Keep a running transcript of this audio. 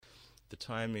The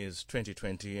time is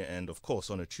 2020, and of course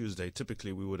on a Tuesday,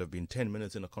 typically we would have been 10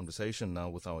 minutes in a conversation now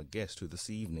with our guest, who this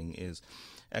evening is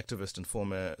activist and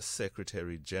former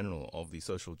Secretary General of the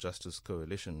Social Justice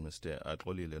Coalition, Mr.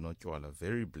 Axolile Notywala.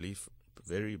 Very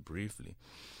briefly,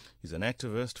 he's an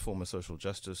activist, former Social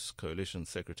Justice Coalition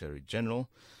Secretary General.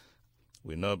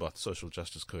 We know about the Social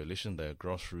Justice Coalition. They're a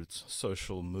grassroots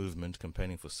social movement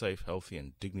campaigning for safe, healthy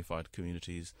and dignified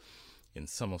communities in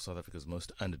some of South Africa's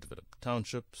most underdeveloped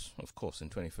townships. Of course, in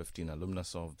 2015,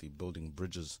 alumnus of the Building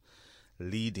Bridges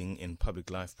Leading in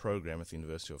Public Life program at the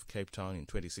University of Cape Town. In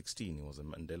 2016, he was a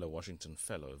Mandela Washington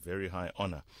Fellow, a very high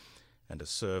honor, and has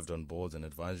served on boards and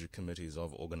advisory committees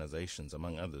of organizations,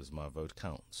 among others, My Vote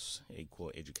Counts,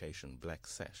 Equal Education, Black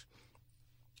Sash,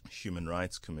 Human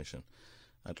Rights Commission.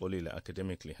 Axolile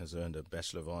academically has earned a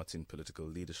Bachelor of Arts in Political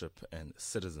Leadership and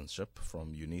Citizenship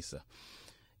from UNISA.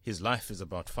 His life is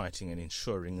about fighting and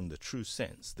ensuring, in the true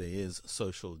sense, there is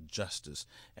social justice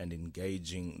and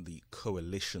engaging the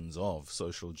coalitions of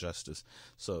social justice.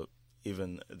 So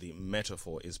even the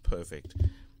metaphor is perfect.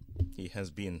 He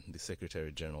has been the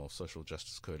Secretary General of Social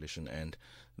Justice Coalition, and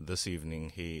this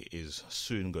evening he is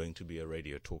soon going to be a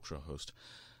radio talk show host.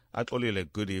 Axolile,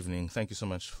 good evening. Thank you so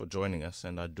much for joining us,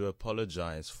 and I do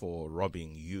apologize for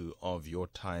robbing you of your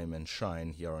time and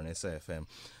shine here on SAFM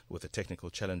with the technical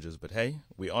challenges. But hey,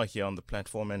 we are here on the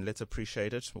platform, and let's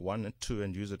appreciate it, one and two,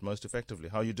 and use it most effectively.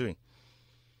 How are you doing?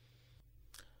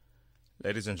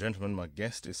 Ladies and gentlemen, my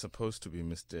guest is supposed to be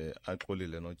Mr.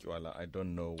 Axolile Notywala. I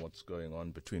don't know what's going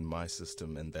on between my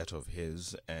system and that of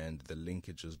his, and the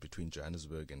linkages between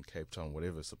Johannesburg and Cape Town,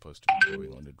 whatever's supposed to be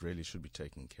going on, it really should be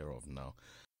taken care of now.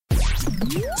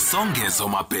 Songezo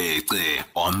Mapete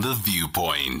on The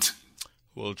Viewpoint.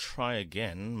 We'll try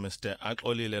again. Mr.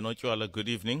 Axolile Notywala, good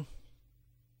evening.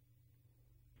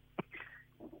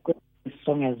 Good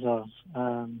Songezo,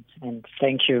 and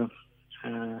thank you.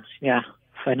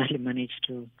 Finally managed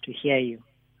to hear you.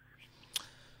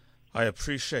 I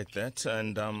appreciate that,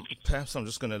 and perhaps I'm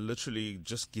just going to literally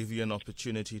just give you an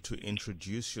opportunity to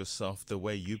introduce yourself the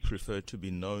way you prefer to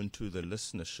be known to the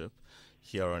listenership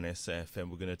here on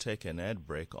SAFM. We're going to take an ad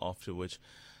break, after which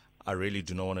I really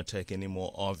do not want to take any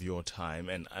more of your time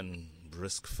and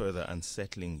risk further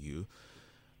unsettling you.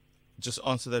 Just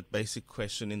answer that basic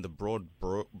question in the broad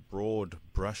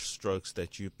brush strokes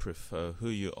that you prefer, who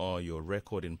you are, your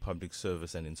record in public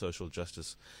service and in social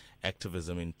justice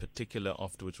activism in particular,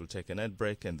 after which we'll take an ad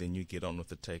break, and then you get on with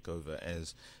the takeover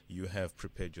as you have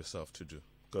prepared yourself to do.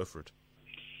 Go for it.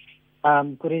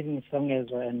 Good evening,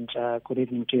 Songezo, and good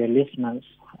evening to your listeners.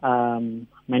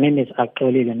 My name is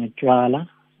Axolile Notywala,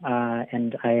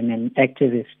 and I am an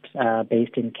activist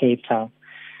based in Cape Town.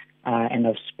 And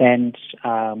I've spent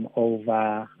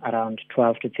over around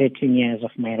 12 to 13 years of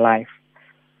my life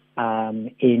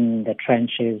in the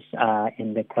trenches,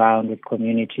 in the ground with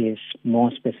communities, more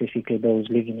specifically those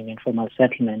living in informal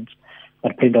settlements,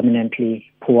 but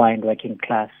predominantly poor and working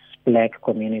class Black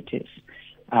communities,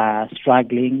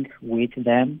 struggling with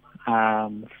them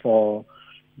for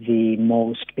the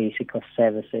most basic of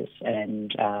services,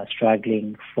 and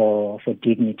struggling for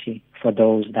dignity for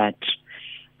those that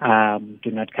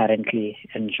do not currently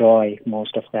enjoy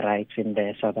most of the rights in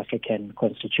the South African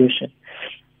Constitution.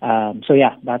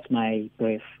 That's my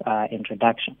brief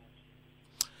introduction.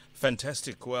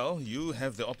 Fantastic. Well, you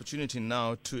have the opportunity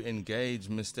now to engage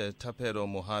Mr. Thapelo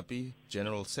Mohapi,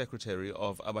 General Secretary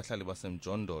of Abahlali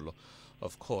baseMjondolo.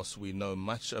 Of course, we know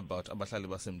much about Abahlali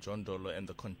baseMjondolo and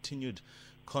the continued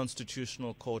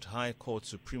Constitutional Court, High Court,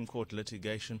 Supreme Court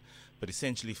litigation, but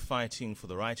essentially fighting for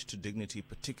the right to dignity,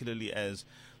 particularly as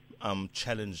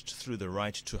challenged through the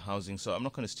right to housing. So I'm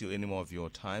not going to steal any more of your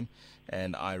time,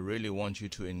 and I really want you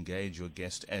to engage your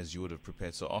guest as you would have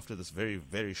prepared. So after this very,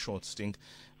 very short stint,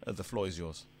 the floor is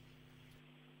yours.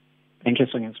 Thank you,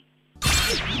 Songezo.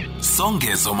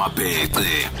 Songezo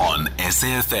Mapete on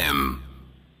SAFM.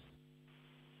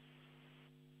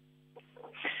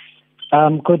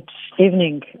 Good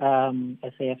evening,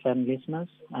 SAFM listeners,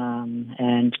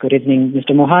 and good evening,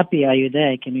 Mr. Mohapi. Are you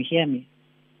there? Can you hear me?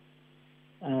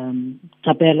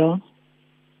 Thapelo,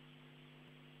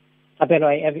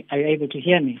 are you able to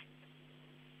hear me?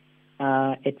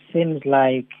 It seems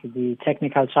like the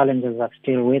technical challenges are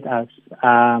still with us.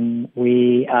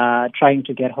 We are trying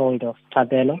to get hold of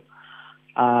Thapelo.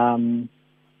 Mr.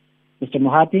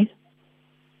 Mohapi?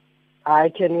 I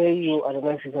can hear you. I don't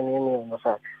know if you can hear me on the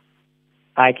phone.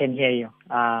 I can hear you.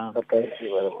 Okay.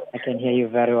 I can hear you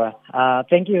very well.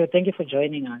 Thank you for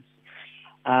joining us.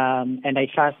 And I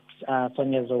trust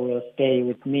Songezo will stay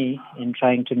with me in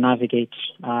trying to navigate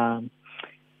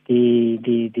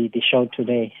the show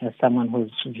today as someone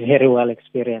who's very well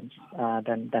experienced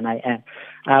than I am.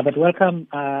 But welcome,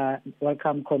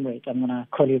 comrade. I'm gonna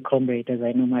call you comrade as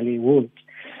I normally would.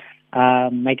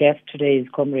 My guest today is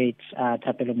Comrade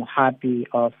Thapelo Mohapi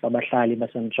of Abahlali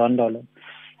baseMjondolo.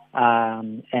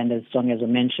 And as long as we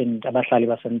mentioned, Abahlali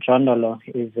baseMjondolo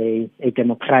is a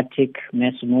democratic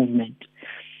mass movement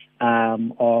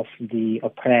of the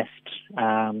oppressed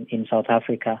in South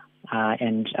Africa.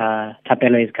 And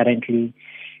Thapelo is currently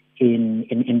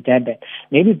in Durban.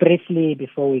 Maybe briefly,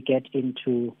 before we get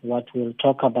into what we'll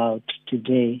talk about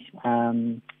today,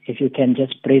 if you can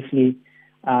just briefly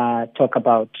talk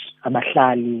about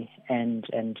Abahlali and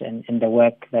the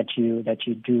work that you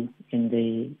do in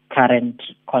the current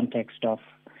context of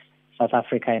South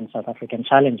Africa and South African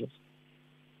challenges.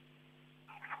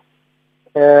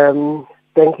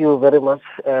 Thank you very much.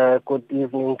 Good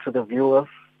evening to the viewers.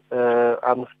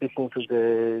 I'm speaking to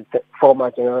the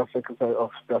former General Secretary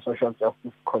of the Social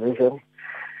Justice Coalition.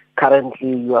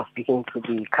 Currently, you are speaking to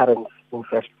the current, in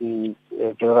fact, the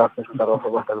General Secretary of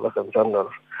Abahlali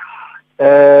baseMjondolo.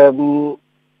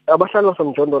 Abahlali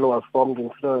baseMjondolo was formed in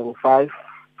 2005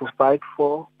 to fight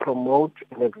for, promote,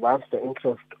 and advance the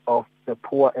interest of the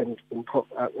poor and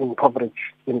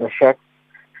impoverished in the shacks.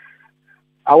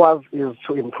 Ours is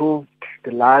to improve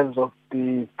the lives of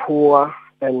the poor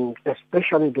and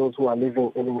especially those who are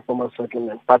living in informal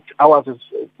settlement. But ours is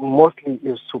mostly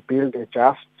to build a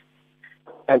just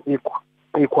and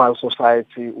equal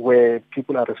society where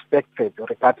people are respected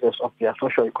regardless of their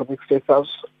socio-economic status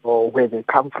or where they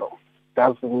come from.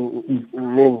 Doesn't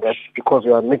mean that because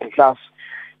you are middle class,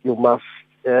 you must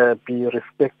be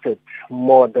respected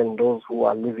more than those who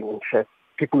are living in shacks.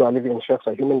 People who are living in shacks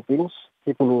are human beings.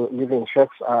 People who live in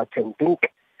shacks can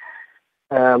think.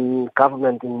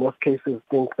 Government in most cases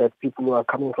think that people who are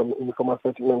coming from informal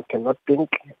settlement cannot think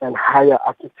and hire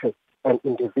architects and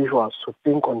individuals to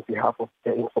think on behalf of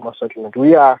the informal settlement.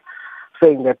 We are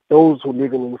saying that those who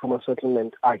live in informal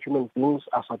settlement are human beings,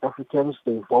 are South Africans,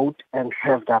 they vote and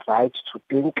have the right to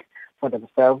think for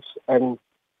themselves and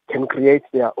can create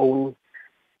their own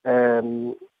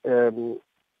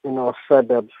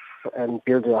suburbs and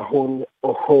build their own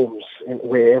homes in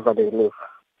wherever they live.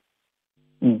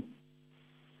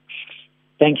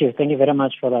 Thank you very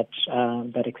much for that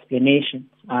explanation.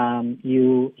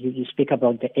 You speak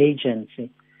about the agency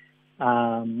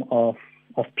of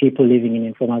people living in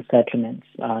informal settlements,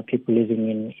 people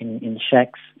living in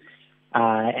shacks,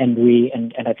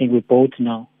 and I think we both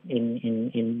know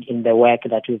in the work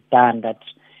that we've done that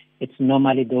it's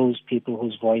normally those people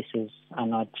whose voices are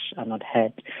not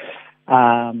heard.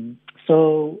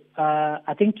 So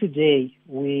I think today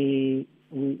we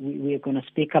are going to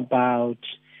speak about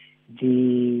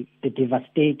the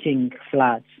devastating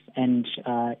floods and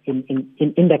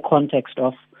in the context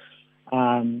of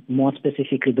more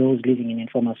specifically those living in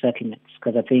informal settlements,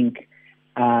 because I think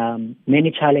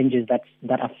many challenges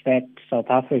that affect South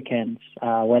Africans,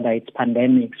 whether it's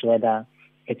pandemics, whether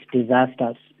it's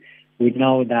disasters, we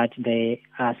know that there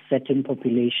are certain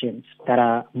populations that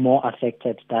are more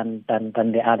affected than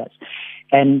the others.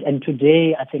 And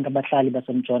today, I think Abahlali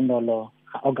baseMjondolo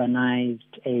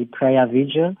organized a prayer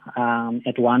vigil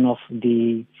at one of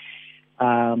the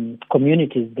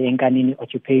communities, the Nkanini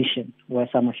occupation, where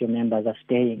some of your members are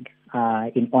staying,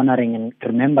 in honoring and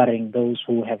remembering those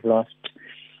who have lost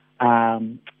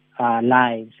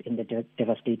lives in the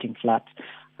devastating floods.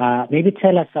 Maybe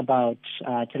tell us about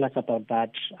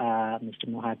that, Mr.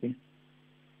 Mohapi.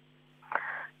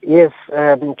 Yes,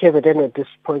 KZN at this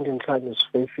point in time is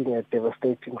facing a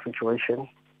devastating situation.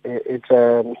 It's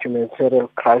a humanitarian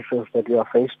crisis that we are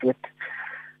faced with.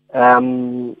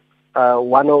 Some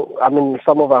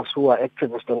of us who are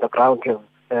activists on the ground have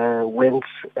went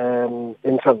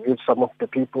interviewed some of the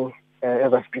people.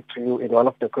 As I speak to you, in one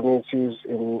of the communities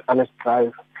in Honest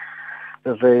Drive,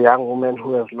 there's a young woman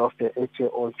who has lost an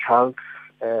 8-year-old child,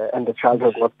 and the child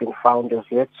has not been found as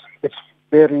yet. It's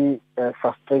very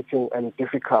frustrating and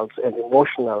difficult and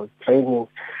emotional training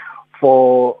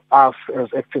for us as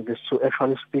activists to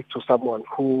actually speak to someone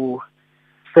who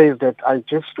says that I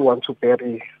just want to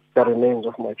bury the remains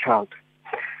of my child.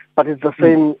 But it's the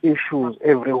same issues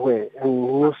everywhere. In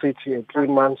New City, a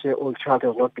 3-month-old child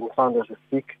has not been found as we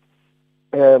speak.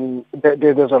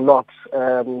 There's a lot.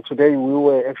 Today we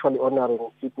were actually honoring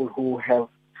people who have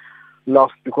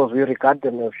lost because we regard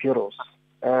them as heroes.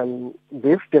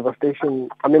 This devastation,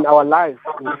 our life,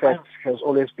 in fact, has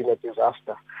always been a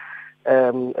disaster.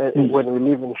 When we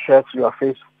live in shacks, we are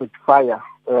faced with fire.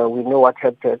 We know what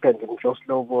had happened in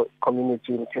Joslovo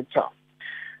community in Cape Town,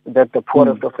 that the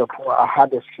poorest of the poor are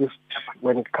hardest hit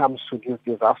when it comes to these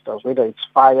disasters, whether it's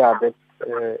fire that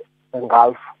and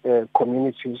Gulf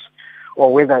communities,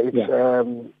 or whether it's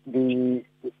the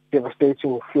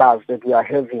devastating floods that we are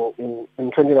having. In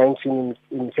 2019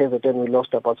 in KZN, we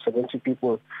lost about 70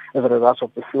 people as a result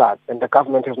of the flood, and the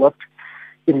government has not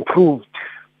improved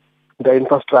the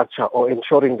infrastructure or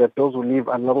ensuring that those who live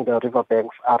along the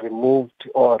riverbanks are removed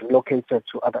or relocated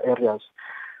to other areas.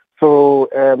 So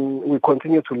we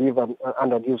continue to live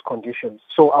under these conditions.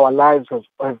 So our lives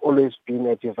have always been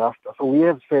a disaster. So we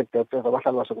have said that as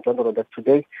baseMjondolo that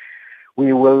today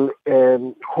we will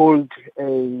hold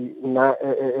a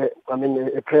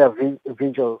prayer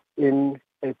vigil in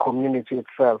a community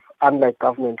itself, unlike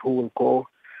government who will go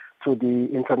to the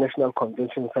International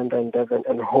Convention Center in Durban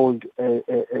and hold a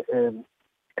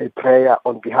prayer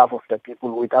on behalf of the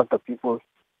people without the people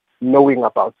knowing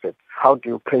about it. How do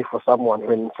you pray for someone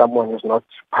when someone is not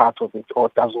part of it or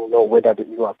doesn't know whether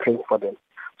you are praying for them?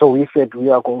 So we said we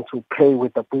are going to pray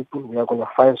with the people, we are going to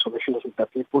find solutions with the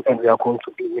people, and we are going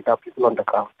to be with our people on the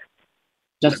ground.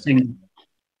 Just thinking.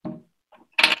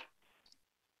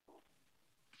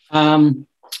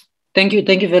 Thank you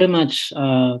very much,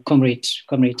 Comrade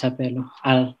Thapelo.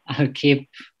 I'll keep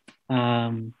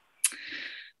calling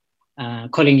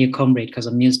you comrade because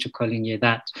I'm used to calling you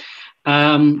that.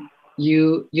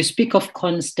 You speak of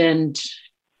constant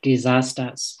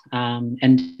disasters, and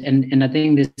I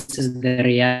think this is the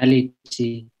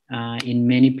reality in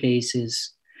many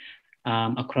places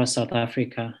across South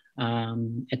Africa.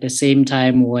 At the same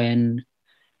time, when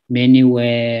many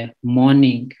were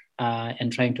mourning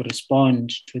and trying to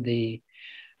respond to the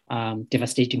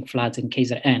devastating floods in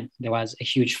KZN, there was a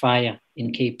huge fire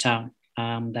in Cape Town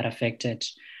that affected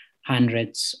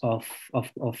hundreds of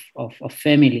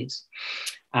families.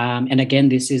 And again,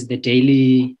 this is the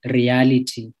daily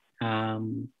reality.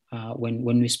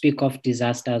 When we speak of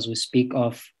disasters, we speak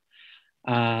of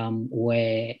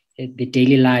where the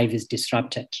daily life is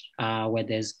disrupted, where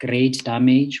there's great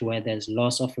damage, where there's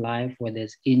loss of life, where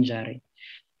there's injury.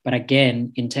 But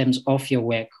again, in terms of your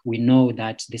work, we know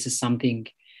that this is something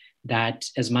that,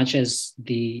 as much as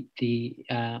the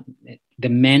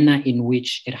manner in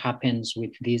which it happens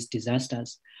with these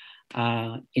disasters,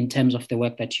 in terms of the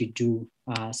work that you do,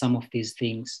 some of these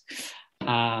things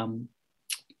are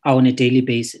on a daily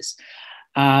basis.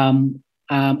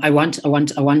 I want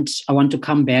to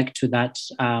come back to that,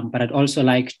 but I'd also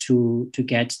like to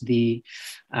get the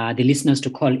listeners to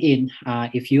call in.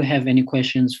 If you have any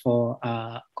questions for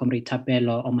Comrade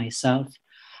Thapelo or myself,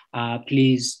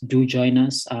 please do join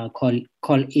us.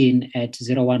 Call in at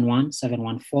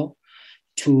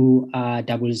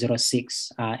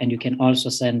 011-714-2006, and you can also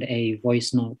send a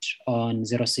voice note on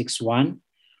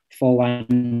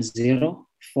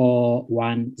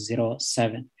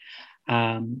 061-410-4107.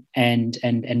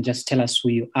 And just tell us who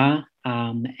you are.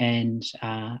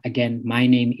 Again, my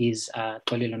name is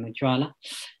Axolile Notywala,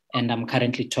 and I'm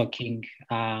currently talking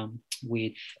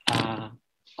with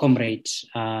Comrade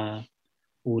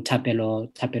Thapelo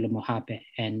Mohapi,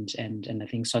 and I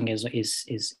think Songezo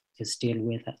is still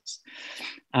with us.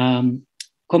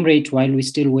 Comrade, while we're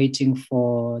still waiting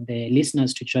for the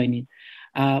listeners to join in,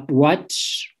 what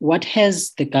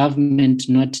has the government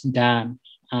not done?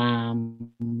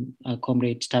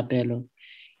 Comrade Thapelo,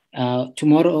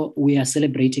 tomorrow we are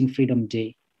celebrating Freedom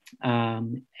Day,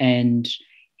 and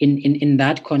in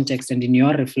that context and in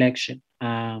your reflection,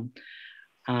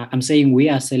 I'm saying we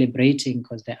are celebrating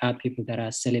because there are people that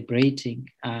are celebrating,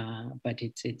 but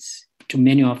it's to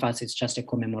many of us it's just a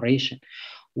commemoration.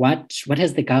 What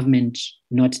has the government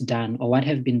not done, or what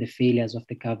have been the failures of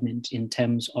the government in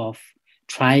terms of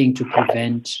trying to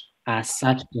prevent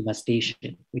such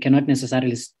devastation? We cannot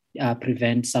necessarily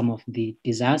prevent some of the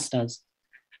disasters,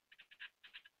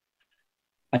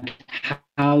 but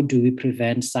how do we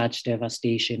prevent such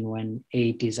devastation when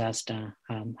a disaster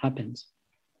happens?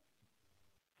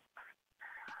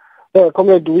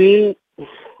 Comrade,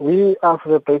 we are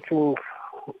celebrating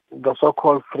the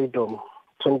so-called freedom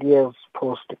 20 years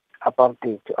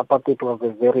post-apartheid. Apartheid was a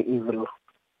very evil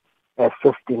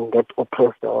system that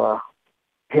oppressed our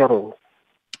parents.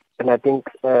 And I think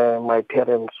my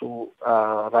parents who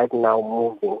are right now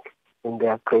moving in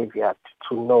their graveyard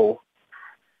to know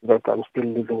that I'm still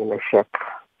living in a shack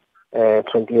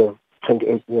 28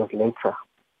 years later,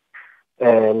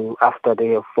 after they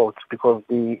have fought, because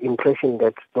the impression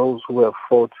that those who have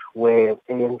fought were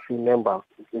ANC members,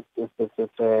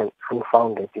 it's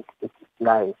unfounded, it's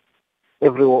lies.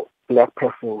 Every black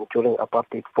person during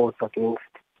apartheid fought against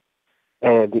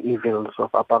the evils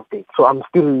of apartheid. So I'm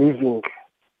still living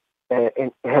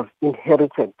and have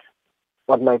inherited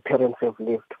what my parents have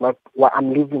lived. What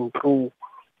I'm living through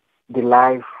the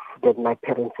life that my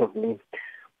parents have lived.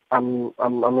 when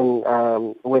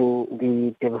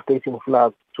the devastating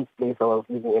flood took place, I was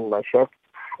living in my shack,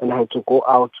 and I had to go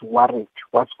out worried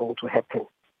what's going to happen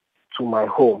to my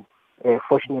home.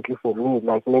 Fortunately for me,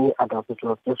 like many others, it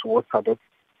was just water that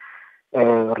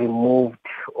removed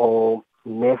or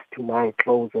messed my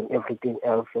clothes and everything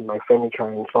else and my furniture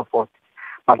and so forth.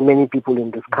 But many people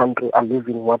in this country are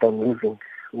living what I'm living.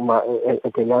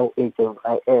 At a young age as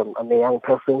I am, I'm a young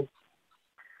person,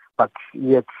 but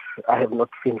yet I have not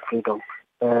seen freedom.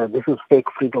 This is fake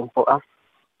freedom for us.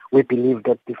 We believe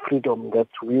that the freedom that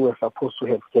we were supposed to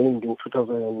have gained in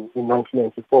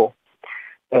 1994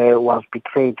 was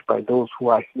betrayed by those who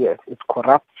are here. It's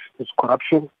corrupt, it's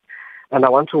corruption. And I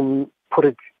want to put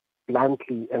it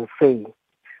bluntly and say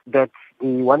that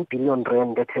the 1 billion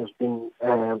rand that has been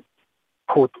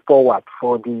put forward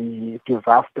for the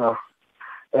disaster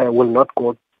will not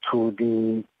go to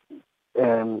the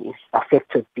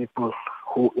affected people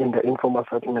who in the informal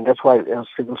settlement. That's why as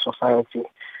civil society,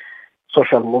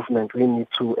 social movement, we need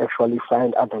to actually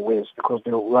find other ways, because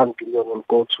the 1 billion will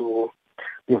go to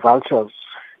the vultures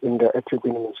in the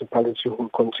Empolweni municipality who will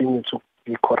continue to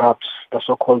be corrupt, the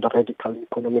so-called radical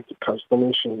economic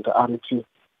transformation, the RET,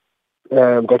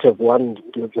 that have won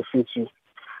the city,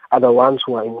 are the ones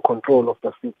who are in control of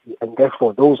the city. And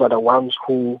therefore, those are the ones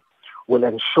who will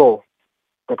ensure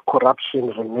that corruption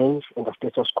remains and the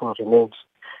status quo remains.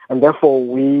 And therefore,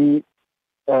 we,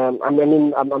 as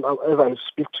I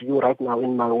speak to you right now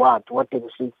in my ward, what they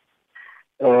see,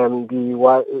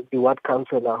 the ward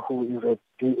councillor, who is a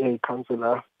DA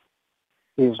councillor,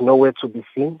 is nowhere to be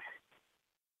seen.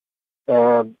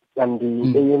 And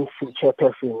the ANC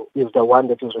chairperson is the one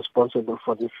that is responsible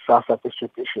for this SASSA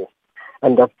distribution.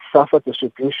 And that SASSA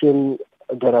distribution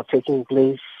that are taking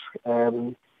place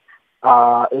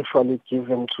are actually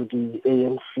given to the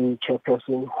ANC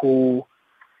chairperson, who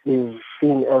is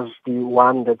seen as the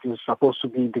one that is supposed to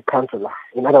be the councillor.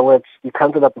 In other words, the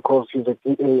councillor, because he's a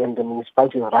DA and the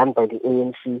municipality is run by the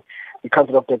ANC, the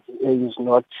councillor of the DA is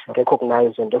not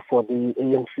recognized, and therefore the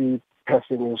ANC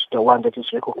person is the one that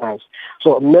is recognized.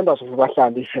 So members of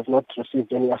Abahlali have not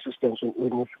received any assistance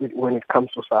when it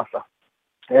comes to SASSA.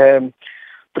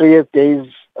 2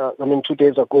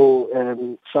 days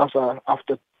ago, SASSA,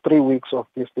 after 3 weeks of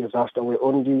this disaster, we're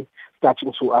only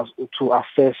starting to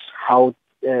assess how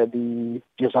the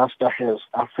disaster has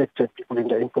affected people in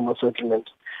the informal settlement,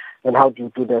 and how do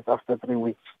you do that after 3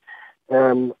 weeks.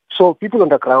 So people on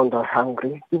the ground are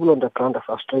hungry, people on the ground are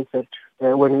frustrated.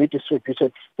 When we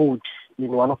distributed food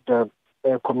in one of the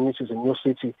communities in New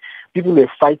City, people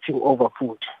were fighting over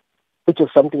food, which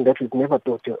is something that we've never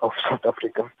thought of South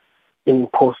Africa in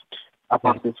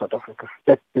post-apartheid South Africa,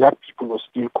 that black people will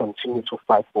still continue to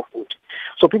fight for food.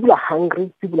 So people are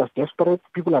hungry, people are desperate,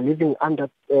 people are living under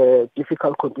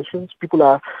difficult conditions, people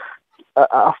are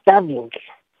starving,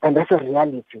 and that's a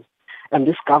reality. And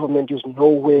this government is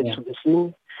nowhere to be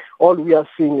seen. All we are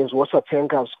seeing is water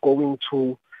tankers going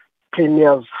to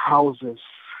premiers' houses.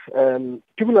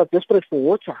 People are desperate for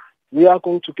water. We are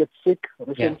going to get sick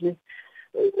recently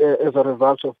as a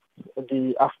result of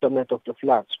the aftermath of the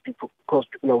floods, because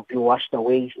people will be washed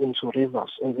away into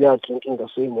rivers, and we are drinking the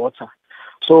same water.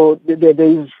 So there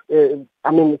is,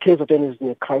 KZN is in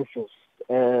a crisis,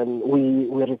 and we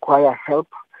require help.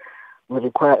 We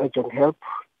require urgent help,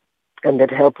 and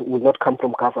that help will not come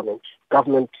from government.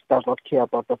 Government does not care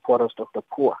about the poorest of the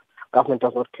poor. Government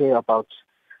does not care about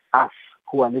us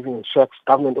who are living in shacks.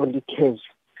 Government only cares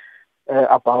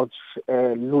about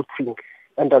looting,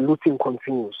 and the looting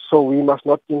continues. So we must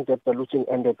not think that the looting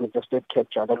ended with the state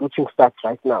capture. The looting starts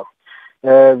right now.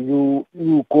 You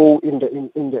go in the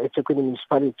Empolweni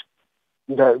municipality.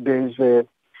 There is a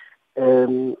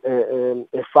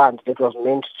fund that was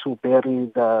meant to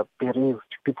bury the bereaved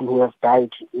people who have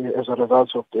died as a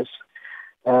result of this.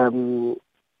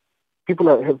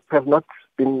 People have not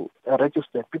been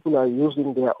registered. People are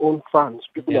using their own funds.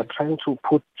 People are trying to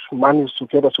put monies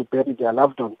together to bury their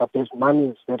loved ones, but there's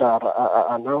monies that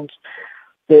are announced.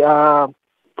 There are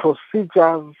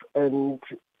procedures and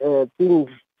things,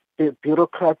 the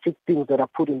bureaucratic things that are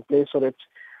put in place so that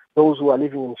those who are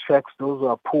living in shacks, those who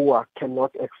are poor,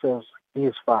 cannot access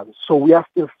these funds. So we are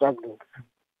still struggling.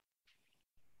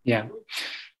 Yeah.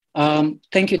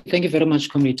 Thank you very much,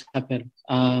 Comrade Thapelo.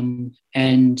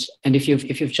 And if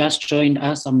you've just joined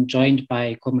us, I'm joined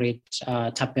by Comrade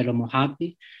Thapelo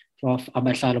Mohapi of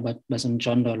Abahlali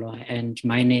baseMjondolo, and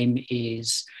my name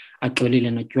is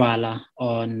Axolile Notywala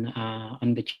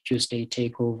on the Tuesday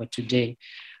takeover today.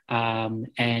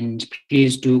 And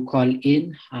please do call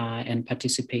in and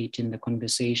participate in the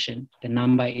conversation. The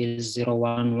number is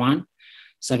 011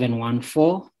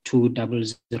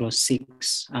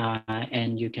 714-2006.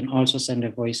 And you can also send a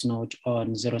voice note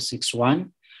on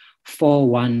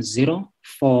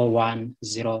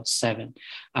 061-410-4107.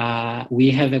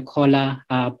 We have a caller,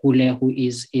 Pule, who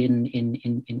is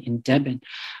in Durban.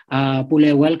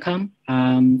 Pule, welcome.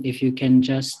 If you can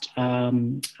just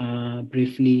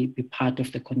briefly be part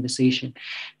of the conversation.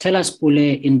 Tell us, Pule,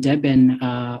 in Durban,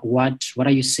 what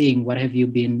are you seeing? What have you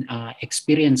been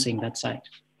experiencing that side?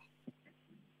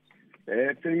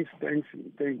 Thanks,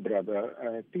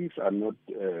 brother. Things are not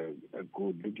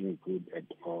looking good at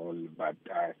all, but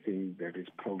I think there is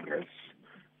progress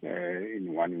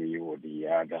in one way or the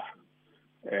other.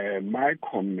 My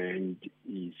comment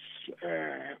is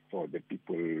for the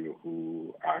people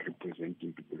who are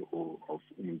representing people of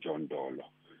Mjondolo,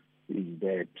 is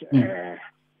that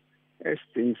as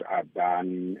things are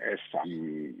done, as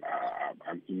some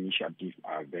initiatives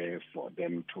are there for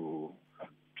them to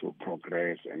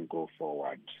progress and go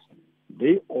forward.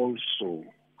 They also,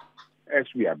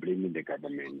 as we are blaming the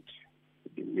government,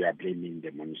 we are blaming the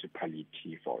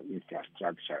municipality for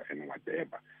infrastructure and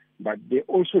whatever, but they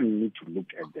also need to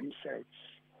look at themselves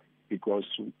because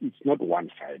it's not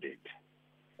one-sided.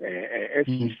 As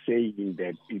he's saying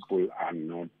that people are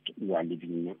not, who are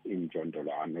living in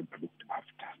Mjondolo are not looked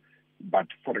after. But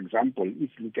for example,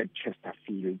 if you look at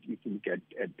Chesterfield, if you look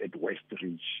at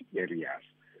Westridge areas,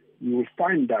 you will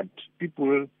find that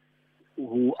people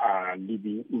who are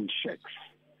living in shacks,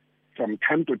 from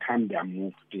time to time they are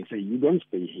moved. They say, you don't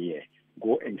stay here,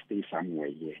 go and stay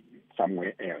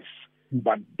somewhere else.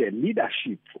 But the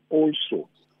leadership also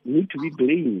need to be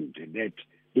blamed that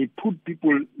they put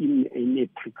people in a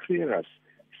precarious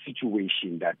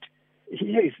situation that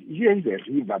here is a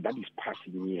river that is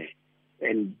passing here,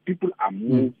 and people are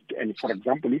moved. And for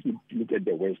example, if you look at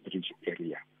the Westridge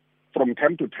area, from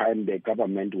time to time, the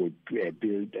government will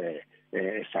build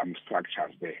some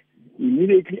structures there.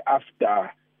 Immediately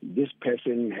after this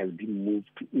person has been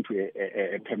moved into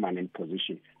a permanent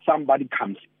position, somebody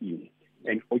comes in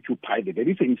and occupy the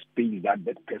very same space that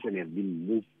person has been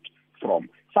moved from.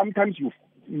 Sometimes you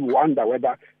wonder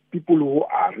whether people who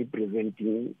are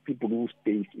representing people who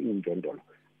stay in Mjondolo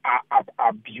are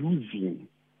abusing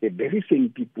the very same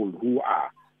people who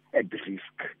are at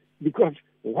risk. Because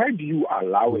why do you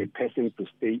allow a person to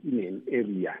stay in an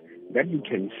area that you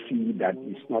can see that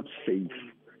is not safe,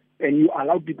 and you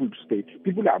allow people to stay?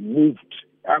 People are moved.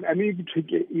 I mean,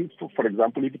 for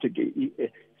example, if you take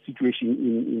a situation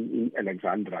in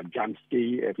Alexandra,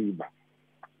 Jamstay River,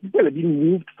 people have been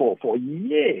moved for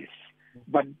years,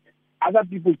 but other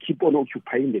people keep on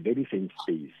occupying the very same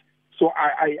space. So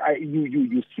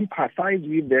you sympathize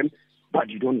with them, but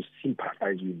you don't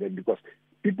sympathize with them because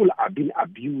people are being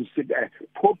abused.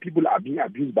 Poor people are being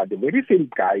abused by the very same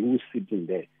guy who's sitting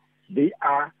there. They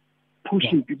are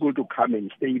pushing people to come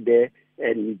and stay there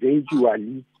and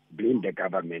eventually blame the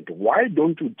government. Why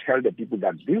don't you tell the people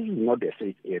that this is not a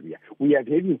safe area? We are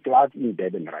having floods in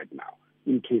Durban right now,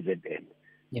 in KZN.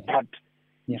 Yeah. But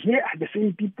here are the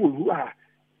same people who are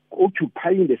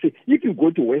occupying the same. If you go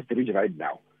to Westridge right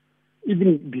now,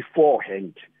 even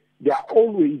beforehand, there are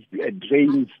always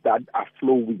drains that are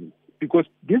flowing, because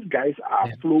these guys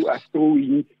are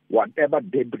throwing whatever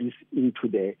debris into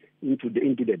the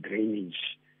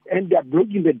drainage, and they are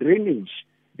blocking the drainage.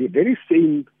 The very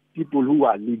same people who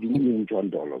are living in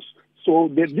Mjondolo. So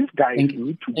these guys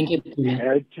need to be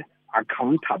held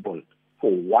accountable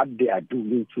for what they are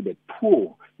doing to the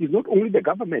poor. It's not only the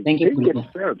government; they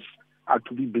themselves are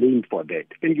to be blamed for that.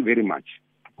 Thank you very much.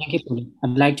 Thank you, Puli.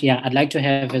 I'd like to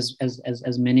have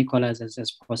as many callers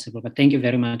as possible. But thank you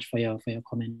very much for your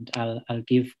comment. I'll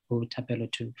give Thapelo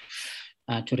to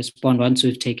respond once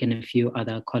we've taken a few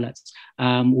other callers.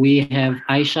 We have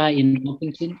Aisha in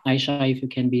Orpington. Aisha, if you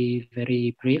can be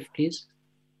very brief, please.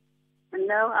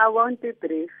 No, I won't be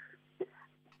brief.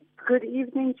 Good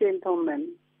evening,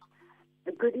 gentlemen.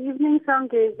 Good evening,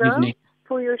 Songezo.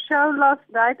 For your show last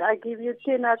night, I give you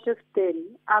 10 out of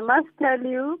 10. I must tell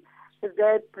you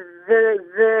that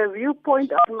the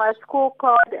viewpoint on my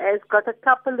scorecard has got a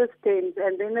couple of 10s,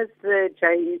 and then it's the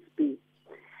JSP.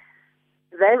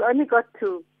 They've only got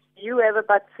 2. You have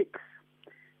about 6.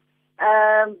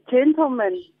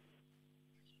 Gentlemen,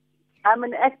 I'm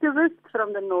an activist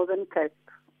from the Northern Cape.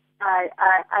 I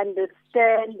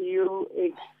understand you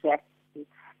exactly.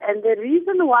 And the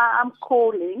reason why I'm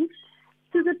calling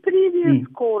to the previous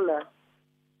caller.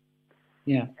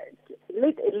 Yeah.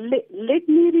 Let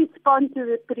me respond to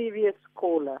the previous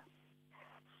caller.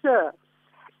 Sir,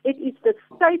 it is the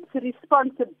state's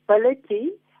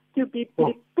responsibility to be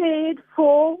prepared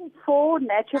for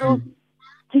natural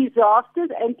disasters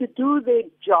and to do their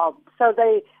job. So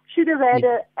they should have had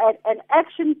an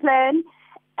action plan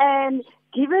and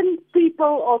given people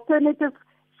alternative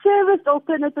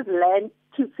land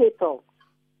to settle.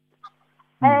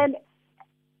 And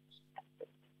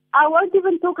I won't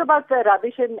even talk about the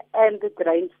rubbish and the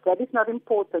drains. That is not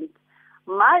important.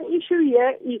 My issue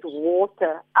here is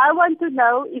water. I want to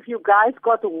know if you guys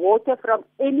got water from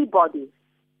anybody.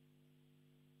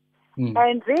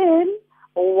 And then,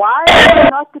 why do you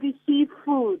not receive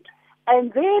food?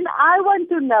 And then I want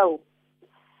to know,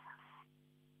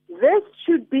 this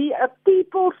should be a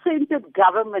people-centered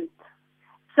government.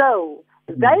 So,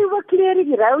 they were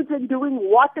clearing roads and doing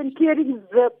what and clearing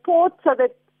the port so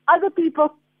that other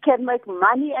people can make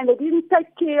money, and they didn't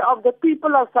take care of the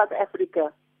people of South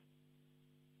Africa.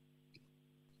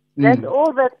 That's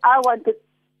all that I wanted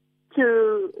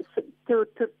to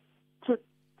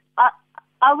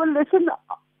I will listen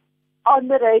on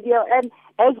the radio. And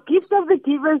as Gift of the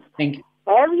Givers,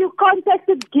 have you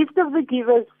contacted Gift of the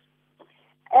Givers?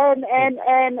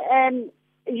 And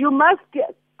you must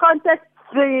contact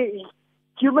the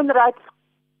Human Rights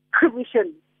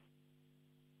Commission.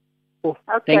 Okay.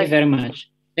 Thank you very much.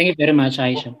 Thank you very much,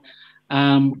 Aisha.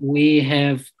 We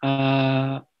have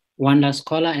one last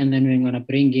caller, and then we're going to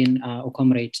bring in our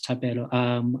comrade Thapelo.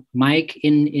 Mike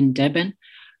in Durban,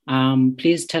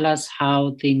 please tell us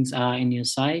how things are in your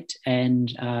side,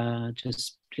 and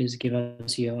just please give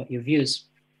us your views.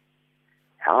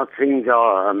 How things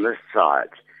are on this side.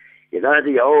 You know,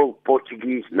 the old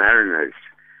Portuguese mariners,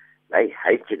 they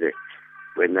hated it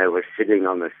when they were sitting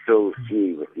on the still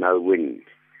sea with no wind.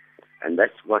 And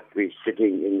that's what we're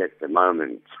sitting in at the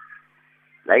moment.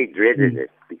 They dreaded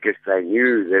it because they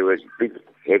knew there was big,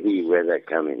 heavy weather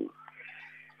coming.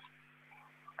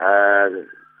 The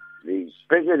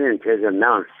president has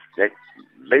announced that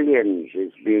billions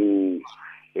is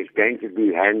going to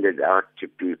be handed out to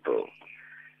people.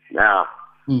 Now,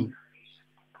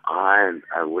 I'm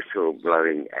a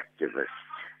whistleblowing activist.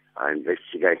 I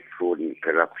investigate fraud and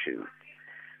corruption.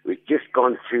 We've just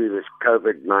gone through this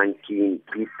COVID-19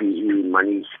 PPE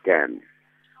money scam.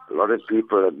 A lot of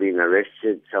people have been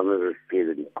arrested. Some of them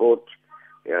appeared in court.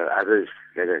 There are others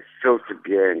that are still to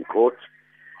appear in court.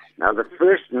 Now, the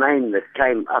first name that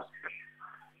came up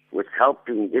with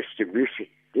helping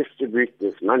distribute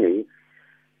this money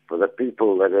for the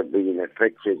people that have been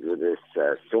affected with this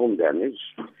storm damage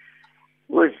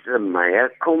was the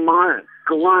Mayor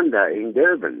Kawanda in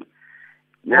Durban.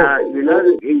 Now, you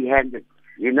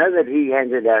know that he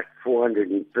handed out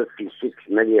 456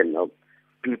 million of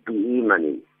PPE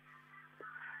money,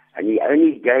 and he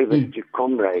only gave it to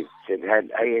comrades that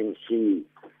had ANC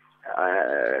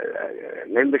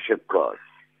membership cards.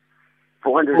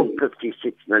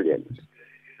 456 million.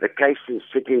 The case is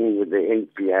sitting with the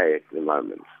NPA at the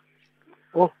moment,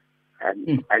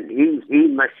 and he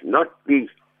must not be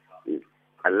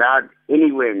allowed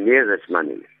anywhere near this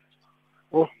money.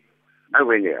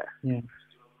 Nowhere near. Yeah.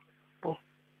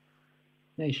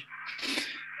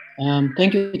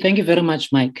 Thank you very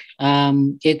much, Mike.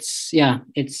 It's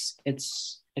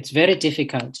very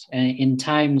difficult in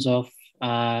times of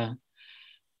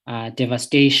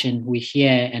devastation. We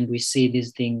hear and we see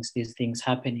these things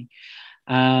happening.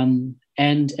 And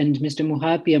Mr.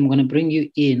 Mohapi, I'm going to bring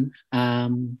you in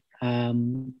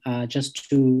just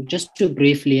to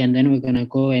briefly, and then we're going to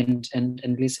go and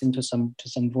listen to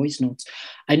some voice notes.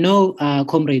 I know,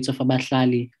 comrades of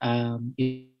Abahlali,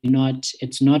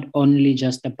 it's not only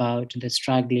just about the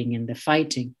struggling and the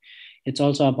fighting, it's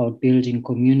also about building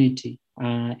community.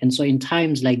 And so in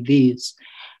times like these,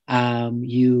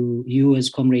 you as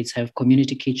comrades have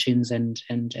community kitchens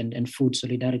and food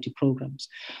solidarity programs.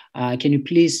 Can you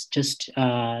please just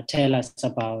tell us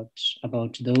about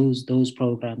those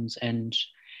programs and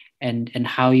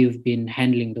how you've been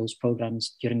handling those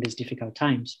programs during these difficult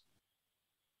times?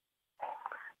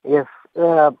 Yes,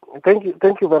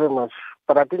 thank you very much.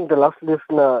 But I think the last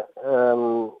listener,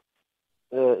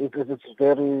 it's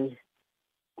very,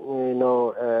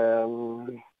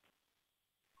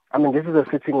 this is a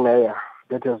sitting mayor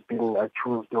that has been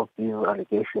accused of these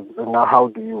allegations. And now how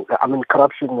do you,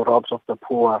 corruption robs of the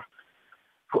poor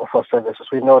for services.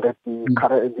 We know that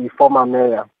the former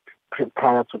mayor,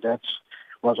 prior to that,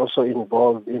 was also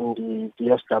involved in the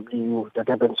DSW, the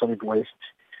Durban Solid Waste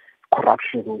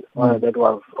corruption, that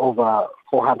was over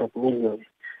 400 million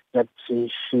that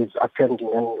she's attending.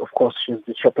 And of course, she's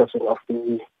the chairperson of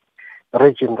the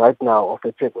region right now of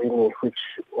Empolweni, which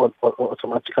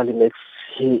automatically makes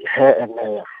her a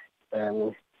mayor.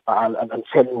 I'll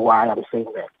tell you why I'm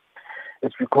saying that.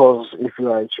 It's because if you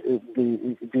are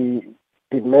the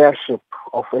the mayorship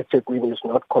of eThekwini is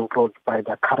not controlled by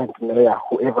the current mayor,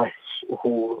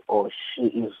 who or she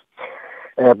is,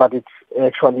 but it's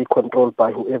actually controlled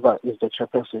by whoever is the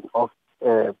chairperson of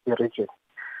the region.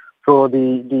 So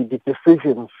the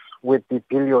decisions with the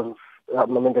billions,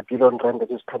 the billion rand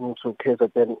that is coming to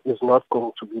KZN is not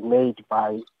going to be made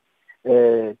by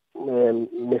Mr.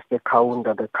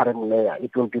 Kaunda, the current mayor.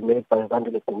 It will be made by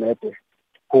Mandela Washington,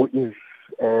 who is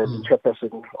the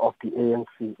chairperson of the ANC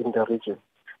in the region.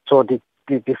 So the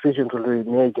decisions will be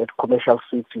made at Commercial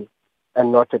City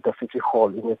and not at the City Hall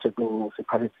in the eThekwini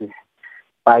municipality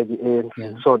by the ANC.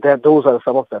 Yeah. So those are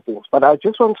some of the things. But I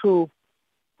just want to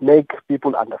make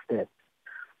people understand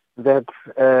that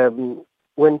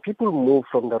when people move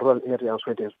from the rural areas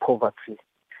where there's poverty,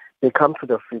 they come to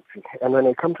the city. And when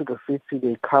they come to the city,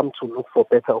 they come to look for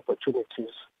better opportunities,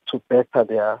 to better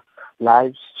their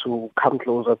lives, to come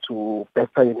closer to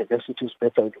better universities,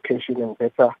 better education, and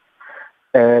better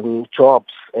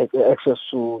jobs, access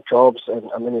to jobs and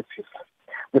amenities.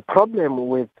 The problem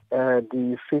with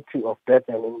the city of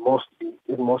Durban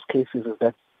in most cases is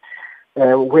that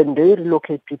when they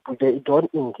relocate people, they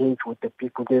don't engage with the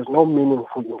people. There's no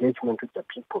meaningful engagement with the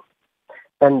people.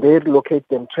 And they relocate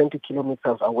them 20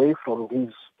 kilometers away from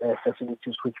these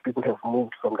facilities which people have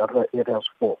moved from the other areas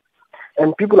for.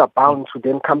 And people are bound to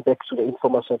then come back to the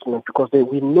informal settlement because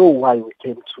we know why we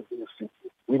came to this city.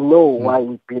 We know why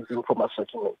we built informal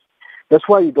settlements. That's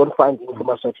why you don't find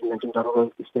informal settlement in the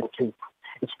rural Eastern Cape.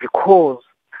 It's because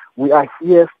we are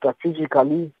here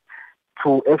strategically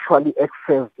to actually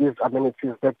access these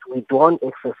amenities that we don't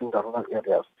access in the rural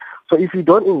areas. So if you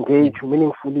don't engage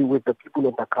meaningfully with the people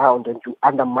on the ground and you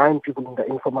undermine people in the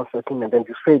informal settlement and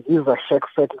you say these are shack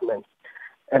settlements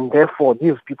and therefore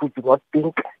these people do not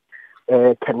think,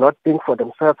 cannot think for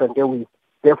themselves and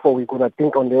therefore we're going to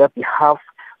think on their behalf,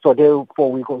 so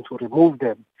therefore we're going to remove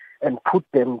them and put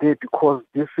them there because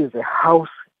this is a house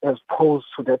as opposed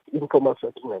to that informal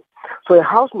settlement. So a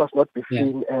house must not be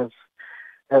seen as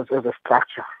a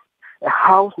structure. A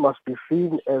house must be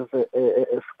seen as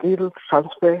a skill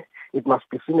transfer. It must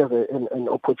be seen as an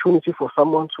opportunity for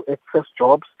someone to access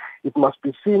jobs. It must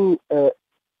be seen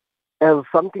as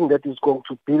something that is going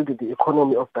to build the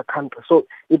economy of the country. So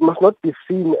it must not be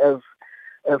seen as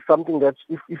something that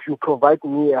if you provide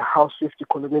me a house 50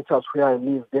 kilometers where I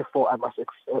live, therefore I must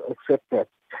accept that.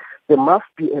 There must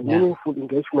be a meaningful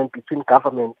engagement between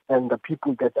government and the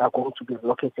people that are going to be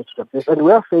relocated to the place. And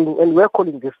we are saying, and we are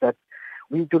calling this that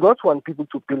we do not want people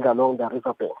to build along the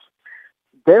riverbanks.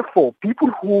 Therefore, people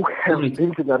who have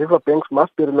built in the riverbanks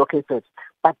must be relocated.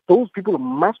 But those people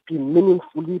must be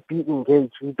meaningfully be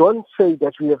engaged. We don't say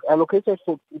that we have allocated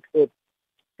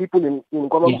people in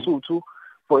Ngomamsutu,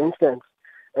 for instance,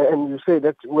 and you say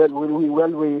that we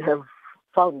have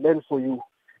found land for you.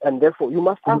 And therefore, you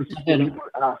must have people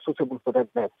are suitable for that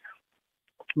land.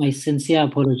 My sincere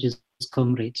apologies,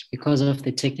 comrade. Because of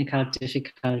the technical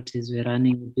difficulties, we're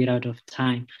running a bit out of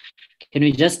time. Can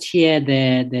we just hear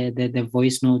the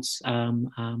voice notes?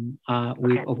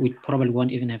 We probably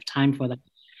won't even have time for that.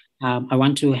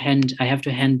 I have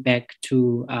to hand back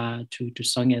to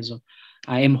Songezo.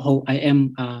 I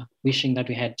am wishing that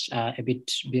we had a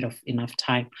bit of enough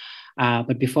time.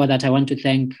 But before that, I want to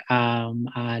thank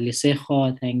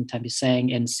Lesego, thank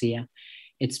Tabiseng and Sia.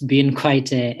 It's been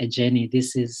quite a journey.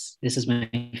 This is my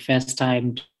first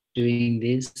time doing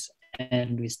this,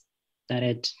 and we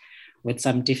started with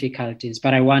some difficulties.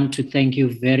 But I want to thank you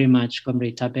very much,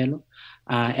 Comrade Thapelo,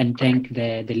 and thank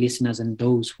the listeners and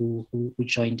those who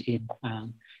joined in.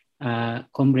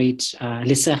 Comrade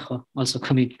Lesego, also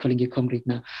calling you comrade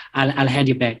now. I'll hand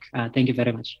you back. Thank you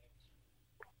very much.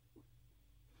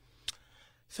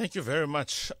 Thank you very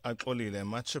much, Axolile.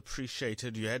 Much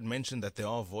appreciated. You had mentioned that there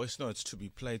are voice notes to be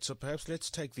played, so perhaps let's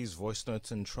take these voice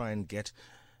notes and try and get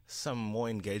some more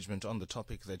engagement on the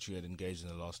topic that you had engaged in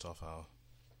the last half hour.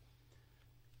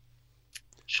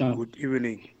 Sure. Good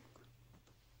evening,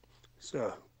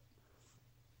 sir.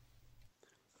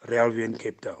 Realvia in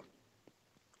Cape Town.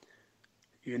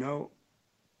 You know,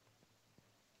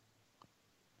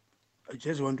 I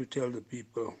just want to tell the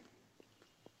people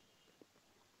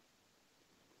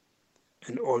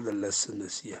and all the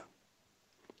listeners here,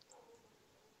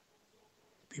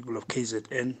 people of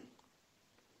KZN,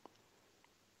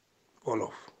 all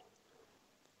of,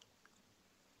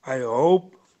 I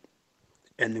hope,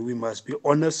 and we must be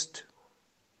honest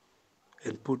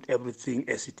and put everything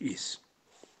as it is.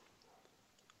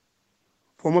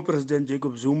 Former President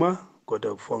Jacob Zuma got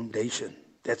a foundation,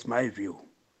 that's my view,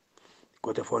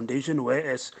 got a foundation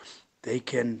whereas they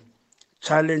can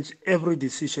challenge every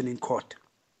decision in court.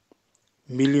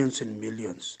 Millions and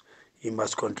millions he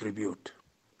must contribute.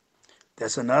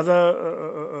 There's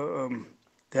another,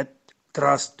 that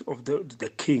trust of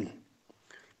the king.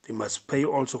 They must pay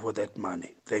also for that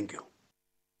money. Thank you.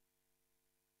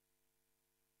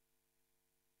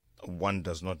 One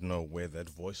does not know where that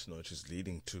voice note is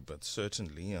leading to, but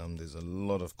certainly there's a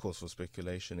lot of cause for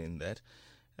speculation in that,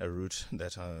 a route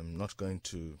that I'm not going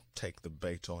to take the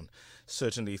bait on.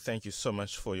 Certainly, thank you so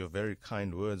much for your very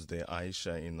kind words there,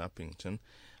 Aisha in Uppington.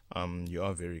 You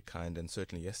are very kind, and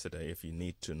certainly yesterday, if you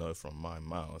need to know from my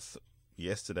mouth,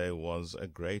 yesterday was a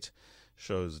great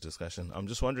show's discussion. I'm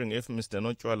just wondering if Mr.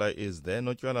 Notywala is there.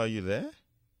 Notywala, are you there?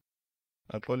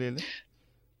 Axolile?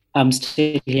 I'm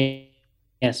still here.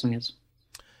 Yes.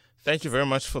 Thank you very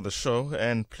much for the show,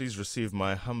 and please receive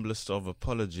my humblest of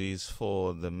apologies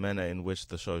for the manner in which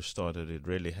the show started. It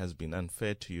really has been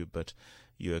unfair to you, but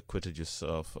you acquitted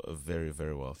yourself very,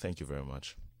 very well. Thank you very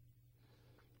much.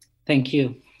 Thank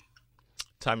you.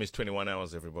 Time is 21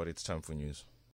 hours, everybody. It's time for news.